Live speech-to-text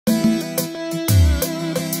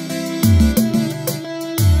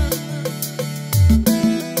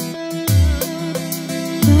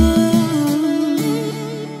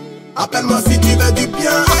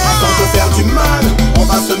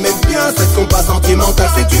se mettre bien, cette compas sentimentale.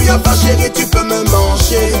 Si tu viens pas chérie, tu peux me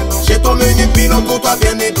manger. J'ai ton menu pilon pour toi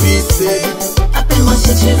bien épicé. Appelle-moi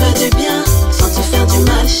si tu veux du bien, sans te faire du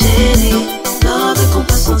mal chérie. Love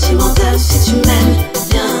compas sentimental, si tu m'aimes,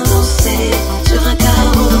 viens danser sur un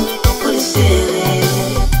carreau, au lit serré.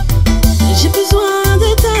 J'ai besoin de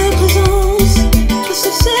ta présence, que ce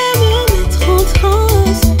c'est me mettre en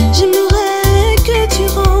transe. J'aimerais que tu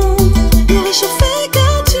rentres, me réchauffer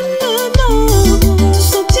quand tu me donnes. Te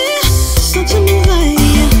sentir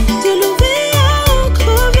m'oreille, te lever à en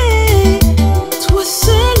crever. Toi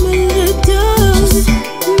seul me le donnes,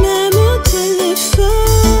 même au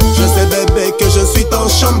téléphone. Je sais bébé que je suis ton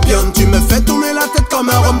championne. Tu me fais tourner la tête comme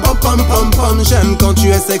un rom pom pom pom pom. J'aime quand tu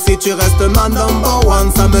es sexy, tu restes ma number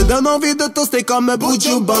one. Ça me donne envie de toaster comme un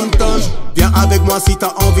Buju Banton. Viens avec moi si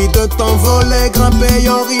t'as envie de t'envoler, grimper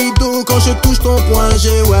au rideau quand je touche ton point G.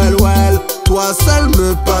 Well, toi seul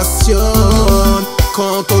me passionne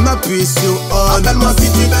quand on appuie sur on. Appelle-moi si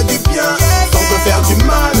tu veux du bien, sans te faire du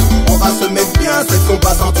mal. On va se mettre bien, cette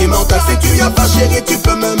compas sentimentale. Si tu viens pas chérie, tu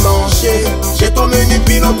peux me manger. J'ai ton menu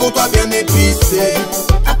pilon pour toi bien épicé.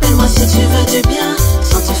 Appelle-moi si tu veux du bien,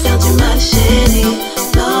 sans te faire du mal chérie.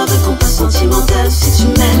 Love compas sentimental, si tu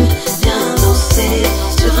m'aimes, viens danser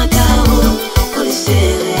sur un carreau, au lit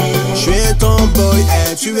serré. Je suis ton boy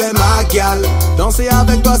et tu es ma gal. Danser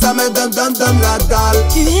avec toi ça me donne la dalle.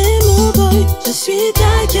 Tu es mon boy, je suis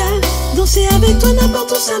ta gal. Danser avec toi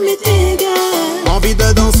n'importe où ça m'est égal. Envie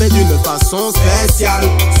de danser d'une façon spéciale,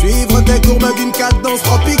 suivre tes courbes d'une cadence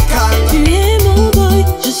tropicale. Tu es mon boy,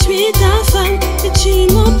 je suis ta femme, et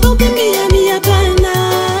tu m'emportes de Miami à Panama.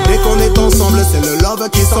 Dès qu'on est ensemble c'est le love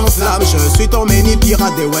qui s'enflamme. Je suis ton Mainy,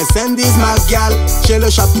 pirate des West Indies ma gal. J'ai le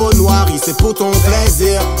chapeau noir, c'est pour ton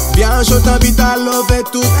plaisir. Viens je t'invite à lover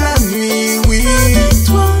toute la nuit, oui. Avec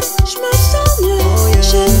toi, je me sens mieux,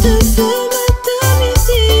 Je te veux matin,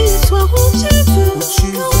 midi, le soir où tu veux,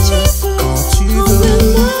 quand tu veux.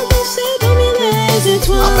 Emmène-moi danser dans mes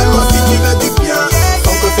étoiles. Appelle-moi si tu veux du bien,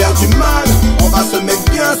 sans te faire du mal. On va se mettre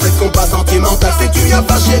bien, cette compas sentimentale. Si tu viens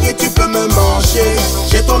pas chérie, tu peux me manger.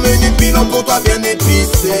 J'ai ton menu pilon pour toi bien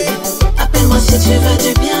épicé. Appelle-moi si tu veux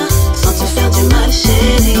du bien, sans te faire du mal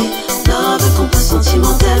chérie. Love compas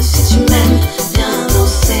sentimental, si tu m'aimes, viens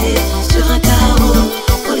danser sur un carreau,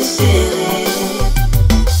 au lit serré.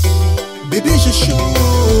 Bébé j'ai chaud,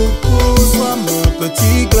 sois mon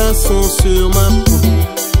petit glaçon sur ma peau.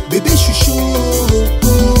 Bébé je suis chaud,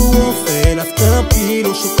 on fait l'after pile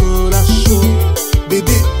au chocolat chaud.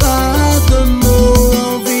 Bébé pas de mots,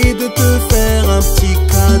 envie de te faire un petit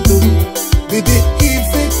cadeau. Bébé il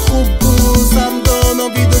fait trop beau, ça me donne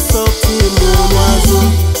envie de sortir mon oiseau.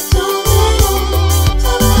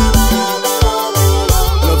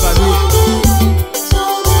 Lovahny,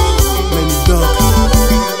 Mainy dog,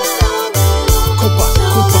 kompas,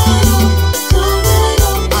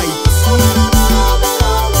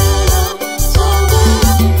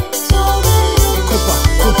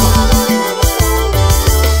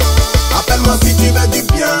 appelle-moi si tu veux du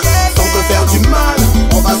bien, sans te faire du mal.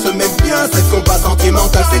 On va se mettre bien, cette compas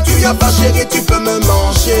sentimentale. Si tu viens pas chérie, tu peux me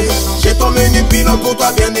manger. J'ai ton menu pilon pour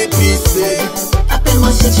toi bien épicé.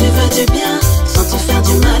 Appelle-moi si tu veux du bien, sans te faire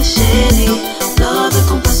du mal chérie. Love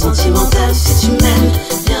compas